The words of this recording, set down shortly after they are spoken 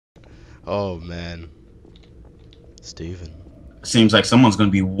Oh man, Steven. Seems like someone's gonna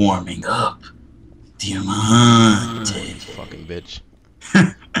be warming up. Diamante. Fucking bitch.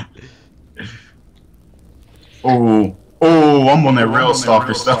 Oh, I'm on that real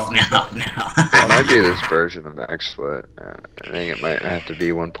stalker stuff now. It might be this version of XSplit. I think it might have to be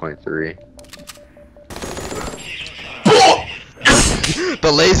 1.3.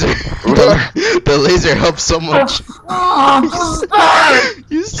 The laser. The laser helps so much.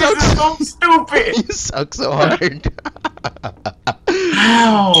 You suck. This is so stupid. You suck so hard.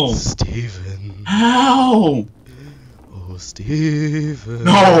 How? Steven. How? Oh, Steven.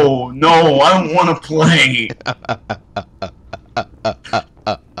 No, I don't want to play.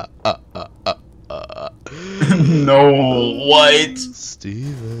 No, what?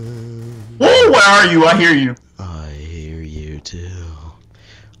 Steven. Oh, where are you? I hear you. I hear you too.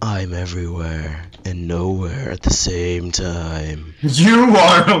 I'm everywhere and nowhere at the same time. You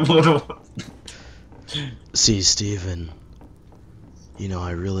are a little... See, Steven, you know,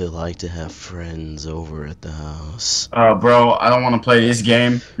 I really like to have friends over at the house. Bro, I don't want to play this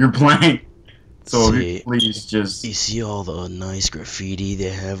game. You're playing. So See, please just... You see all the nice graffiti they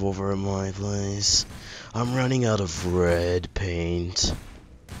have over at my place? I'm running out of red paint.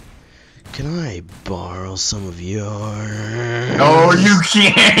 Can I borrow some of yours? No, you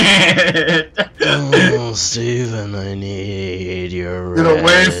can't! Oh, Steven, I need your red. Get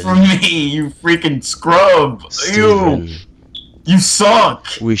away from me, you freaking scrub! Steven, You suck!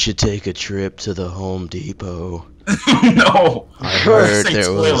 we should take a trip to the Home Depot. No! I heard Say there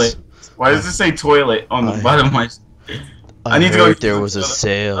toilet. was... Why does it say toilet on the bottom of my... I need to go heard eat there some was a toilet.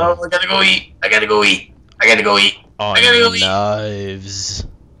 sale Oh, I gotta go eat! I gotta go eat! on I gotta go eat! knives.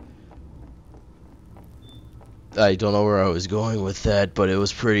 I don't know where I was going with that, but it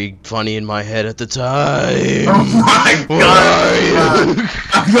was pretty funny in my head at the time. Oh my god!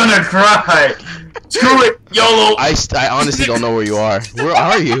 I'm gonna cry! Screw it! YOLO! I honestly don't know where you are. Where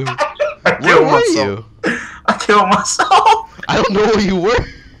are you? I Where killed are myself. you? I killed myself! I don't know where you were.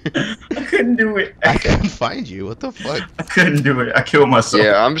 I couldn't do it. I couldn't find you. What the fuck? I couldn't do it. I killed myself.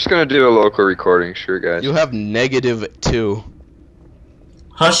 Yeah, I'm just gonna do a local recording, sure, guys. You have -2.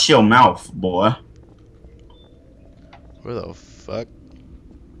 Hush your mouth, boy. Where the fuck?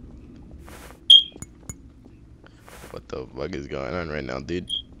 What the fuck is going on right now, dude?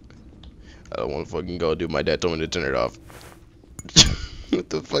 I don't want to fucking go, dude. My dad told me to turn it off. What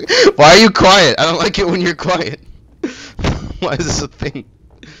the fuck? Why are you quiet? I don't like it when you're quiet. Why is this a thing?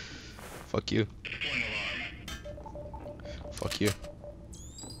 Fuck you. Fuck you.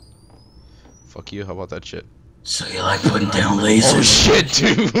 Fuck you. How about that shit? So you like putting down lasers? Oh shit,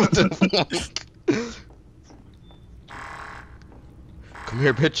 dude. What the fuck? Come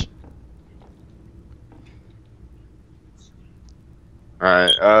here, bitch.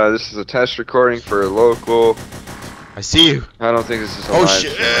 Alright, this is a test recording for a local. I see you. I don't think this is a Oh live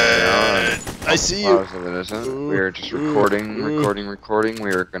shit! stream right now. I see you. Positive it isn't. We are just recording.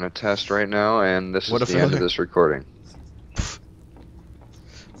 We are gonna test right now, and this What is a the end of failure. this recording.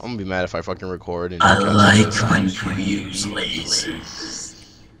 I'm gonna be mad if I fucking record and I you like this. when you use lasers.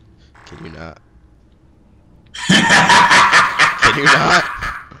 Can you not? Can you not?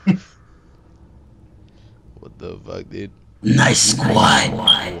 What the fuck, dude? Nice squad.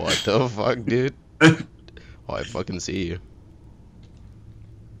 What the fuck, dude? Oh, I fucking see you.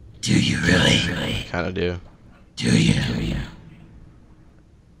 Do you really? Kinda do. Do you?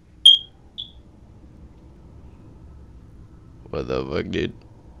 What the fuck, dude?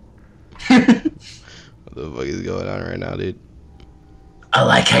 What the fuck is going on right now, dude? I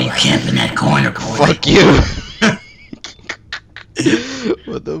like how you camp in that corner, boy. Fuck you!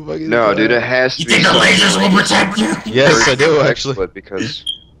 What the fuck is No, going dude, on? it has to You be. think the lasers will protect you? Yes, I do, actually. XSplit because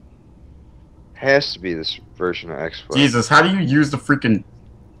has to be this version of XSplit. Jesus, how do you use the freaking...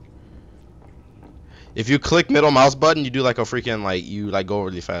 If you click middle mouse button, you do like a freaking, like, you, like, go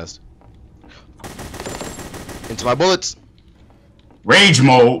really fast. Into my bullets! Rage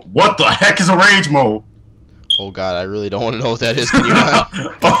mode? What the heck is a rage mode? Oh god, I really don't want to know what that is. Can you not?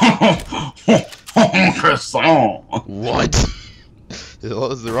 Croissant. What? This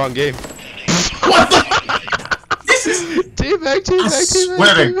is the wrong game. What the? This is... Teabag, I teabag,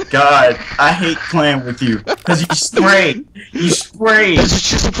 swear to God, I hate playing with you. Because you spray. You spray. That's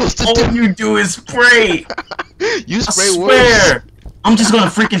what you're supposed to All do. you do is spray. You I spray worse. swear. I'm just gonna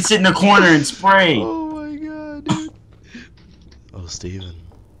freaking sit in the corner and spray. Oh my god, dude. Oh, Steven.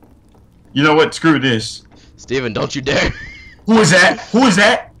 You know what? Screw this. Steven, don't you dare. Who is that? Who is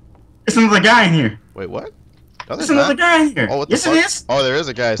that? It's another guy in here. Wait, what? No, There's there's another not. guy in here. Oh, what the Yes, fuck? it is. Oh, there is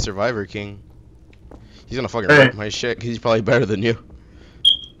a guy, Survivor King. He's gonna fucking Hey. wreck my shit. He's probably better than you.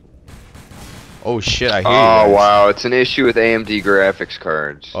 Oh shit, I hear you Oh guys. wow, it's an issue with AMD graphics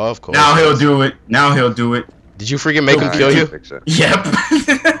cards. Oh, of course. Now he'll do it. Now he'll do it. Did you freaking make him Alright, kill I'll you? fix it. Yep.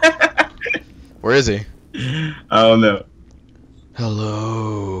 Where is he? I don't know.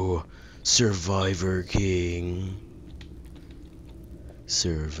 Hello, Survivor King.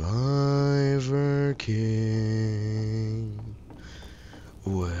 Survivor King.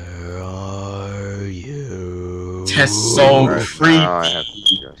 Where are you? That's so Alright, creepy. now I have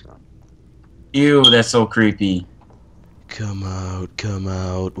to go now. Ew, that's so creepy. Come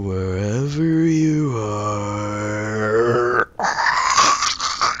out, wherever you are.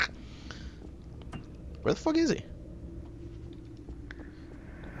 Where the fuck is he?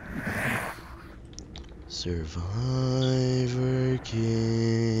 Survivor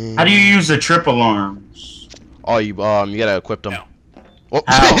King. How do you use the trip alarms? Oh, you gotta equip them. No. Oh,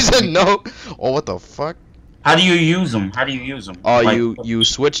 How? he said no. Oh, what the fuck? How do you use them? How do you use them? Oh, Like, you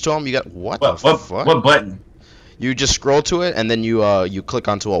switch to them. You got what the what fuck? what button? You just scroll to it and then you click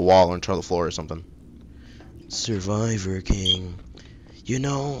onto a wall or onto the floor or something. Survivor King. You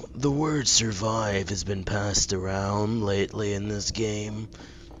know, the word survive has been passed around lately in this game,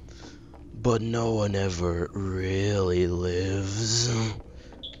 but no one ever really lives.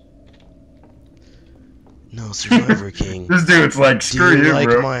 No, Survivor King. This dude's like, Do screw you you, like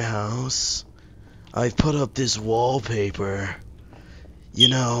bro. my house? I've put up this wallpaper. You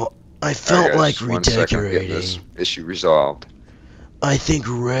know, I felt Alright, guys, like 1 second, I'm getting redecorating. this issue resolved. I think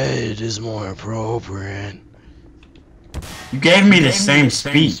red is more appropriate. You gave me the same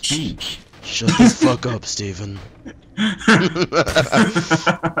speech. Shut the fuck up, Steven.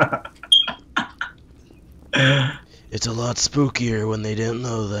 It's a lot spookier when they didn't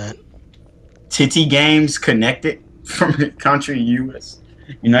know that. Titty games connected from the country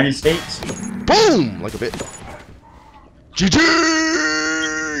United States. Boom! Like a bit.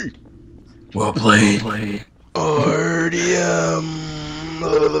 GG! Well played. RDM.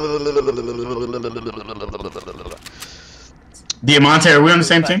 Diamante, are we on the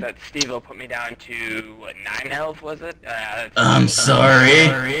same team? That Steve will put me down to what, 9 health, was it? I'm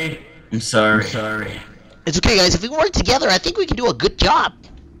sorry. I'm sorry. It's okay, guys. If we work together, I think we can do a good job.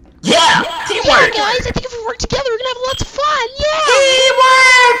 Yeah! Yeah, Teamwork! guys. I think if we work together, we're gonna have lots of fun. Yeah.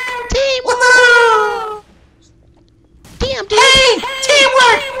 Teamwork! Teamwork. Damn, dude. Hey!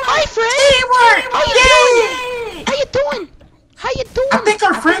 Teamwork! Hi, friend. Teamwork! How you doing? How you doing? How you doing? I think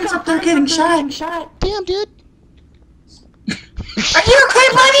our friends up there getting shot. Damn, dude. Are you okay,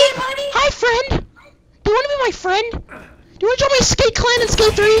 buddy? Hi, friend. Do you want to be my friend? Do you want to join my skate clan in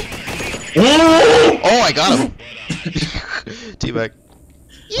Skate 3? Oh, I got him. Teabag.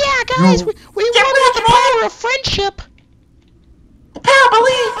 Yeah, guys, we want the power of friendship.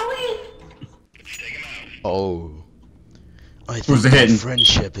 Oh. I think Who's that hitting?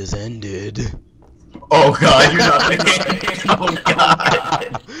 friendship has ended. Oh god, you're not Oh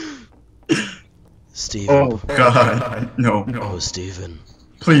god. Steven. Oh god. No. Oh, Steven.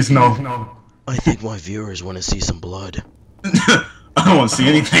 Please no. I think my viewers want to see some blood. I don't want to see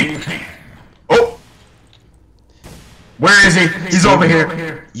anything. Oh! Where is he? He's over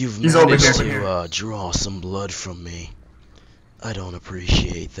here. You've He's over managed here. to draw some blood from me. I don't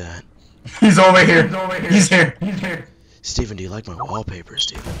appreciate that. He's over here. He's here. Steven, do you like my wallpaper,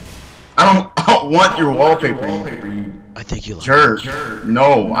 Steven? I don't want your wallpaper. I think you like Jerk.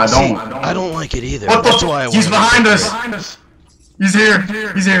 No, I See, don't. I don't like it either. What That's the? why I He's wanted to behind make us. He's here.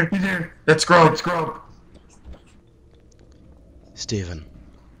 That's Scrub. Steven.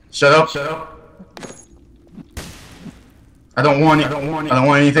 Shut up. I don't want it. I don't want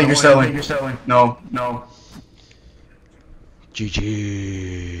anything you're selling. No.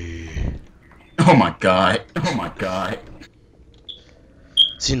 GG. Oh my god.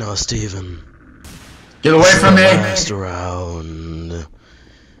 See now, Steven. Get away from me. Last round.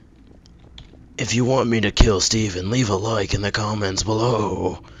 If you want me to kill Steven, leave a like in the comments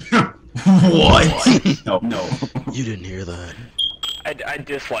below. What? No. You didn't hear that. I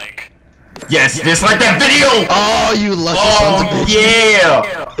dislike. Yes, dislike that video. Oh, you lucky sons of Oh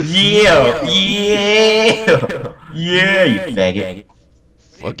bitches. yeah, you faggot.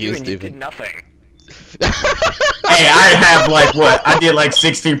 Fuck you, You did Steven. nothing. Hey, I have like what? I did like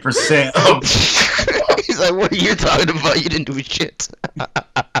 16% of. He's like, what are you talking about? You didn't do shit.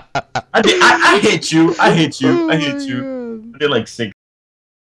 I hit you. I hit you. I did like 6.